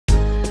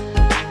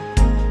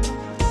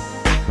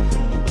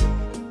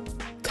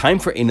time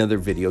for another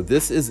video.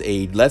 This is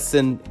a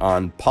lesson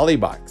on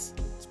PolyBox.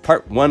 It's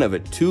part one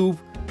of two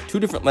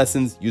different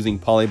lessons using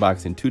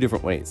PolyBox in two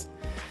different ways.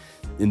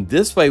 In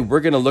this way, we're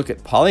going to look at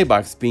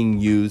PolyBox being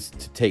used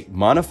to take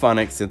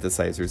monophonic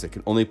synthesizers that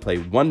can only play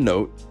one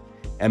note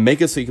and make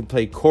it so you can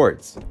play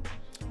chords.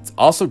 It's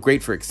also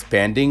great for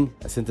expanding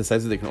a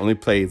synthesizer that can only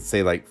play,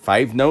 say, like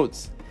 5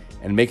 notes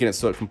and making it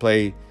so it can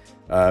play,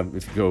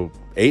 if you go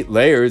 8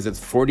 layers, it's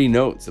 40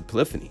 notes of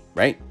polyphony,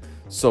 right?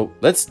 So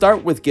let's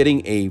start with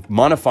getting a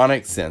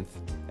monophonic synth.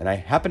 And I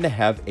happen to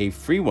have a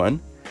free one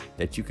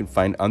that you can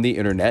find on the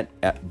internet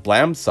at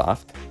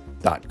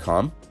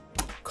blamsoft.com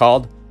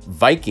called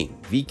Viking,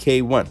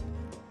 VK1.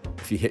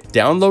 If you hit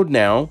download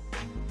now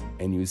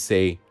and you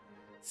say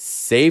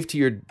save to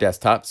your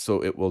desktop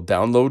so it will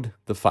download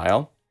the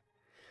file,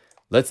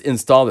 let's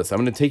install this. I'm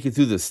going to take you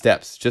through the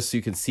steps just so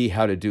you can see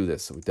how to do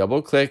this. So we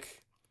double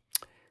click,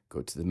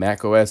 go to the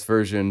Mac OS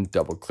version,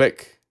 double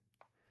click,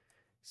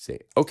 say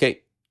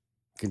okay,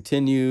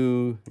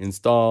 continue,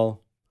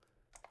 install,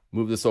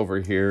 move this over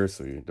here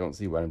so you don't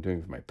see what I'm doing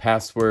with my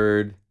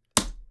password,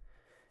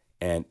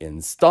 and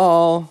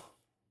install,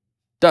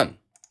 done.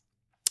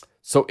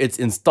 So it's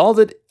installed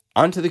it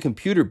onto the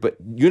computer, but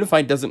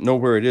Unify doesn't know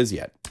where it is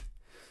yet.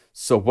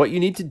 So what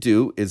you need to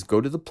do is go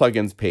to the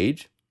plugins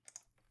page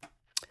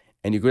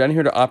and you go down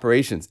here to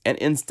operations. And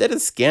instead of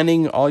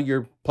scanning all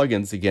your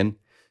plugins again,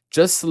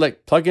 just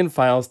select plugin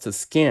files to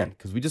scan,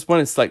 because we just want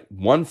to select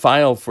one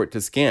file for it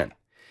to scan.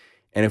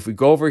 And if we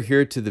go over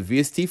here to the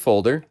VST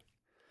folder,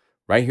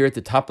 right here at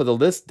the top of the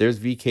list, there's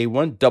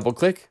VK1, double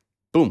click,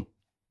 boom,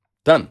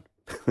 done.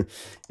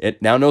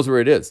 It now knows where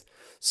it is.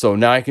 So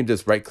now I can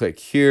just right click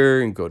here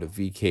and go to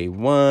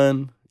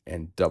VK1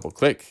 and double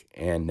click.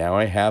 And now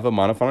I have a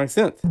monophonic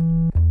synth,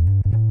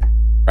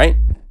 right?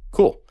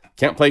 Cool.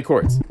 Can't play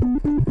chords.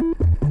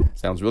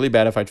 Sounds really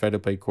bad if I try to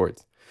play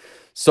chords.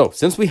 So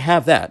since we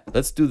have that,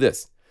 let's do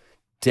this.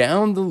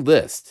 Down the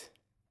list,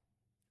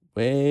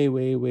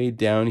 way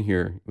down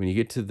here, when you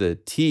get to the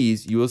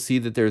T's, you will see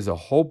that there's a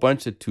whole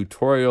bunch of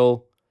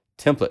tutorial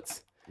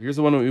templates. Here's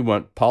the one that we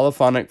want,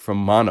 polyphonic from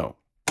mono.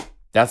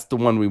 That's the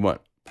one we want.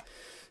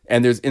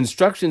 And there's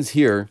instructions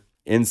here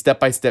in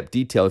step-by-step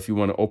detail if you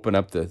want to open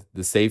up the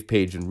save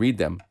page and read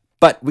them.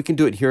 But we can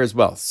do it here as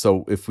well.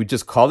 So if we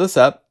just call this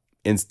up,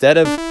 instead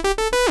of,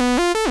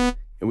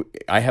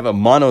 I have a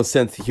mono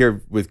synth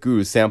here with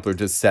Guru's sampler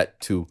just set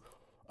to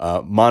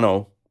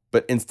mono.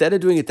 But instead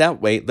of doing it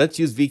that way, let's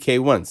use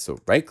VK1. So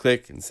right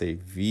click and say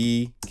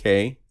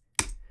VK,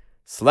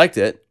 select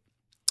it.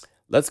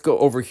 Let's go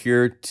over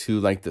here to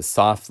like the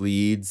soft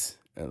leads.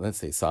 Let's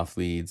say soft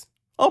leads.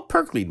 Oh,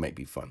 perk lead might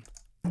be fun.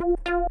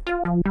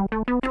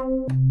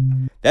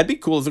 That'd be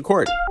cool as a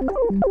chord.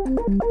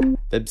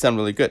 That'd sound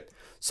really good.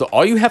 So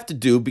all you have to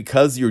do,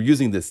 because you're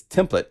using this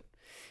template,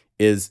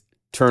 is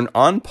turn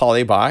on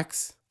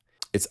PolyBox.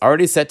 It's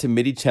already set to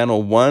MIDI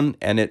channel 1,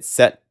 and it's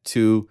set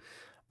to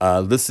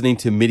listening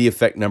to MIDI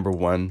effect number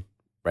 1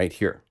 right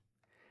here.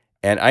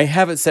 And I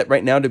have it set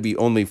right now to be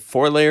only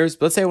 4 layers.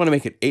 But let's say I want to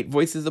make it 8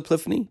 voices of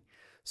polyphony.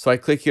 So I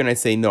click here and I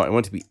say, no, I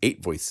want it to be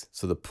 8 voice.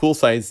 So the pool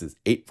size is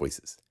 8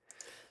 voices.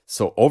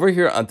 So over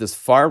here on this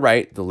far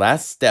right, the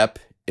last step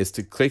is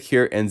to click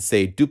here and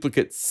say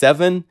duplicate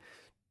 7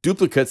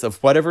 duplicates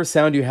of whatever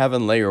sound you have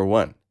in layer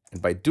 1.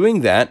 And by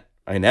doing that,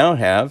 I now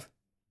have,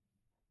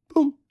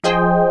 boom.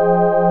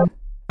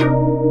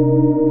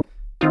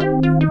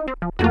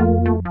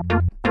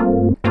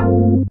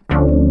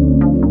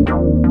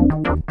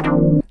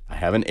 I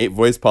have an 8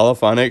 voice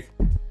polyphonic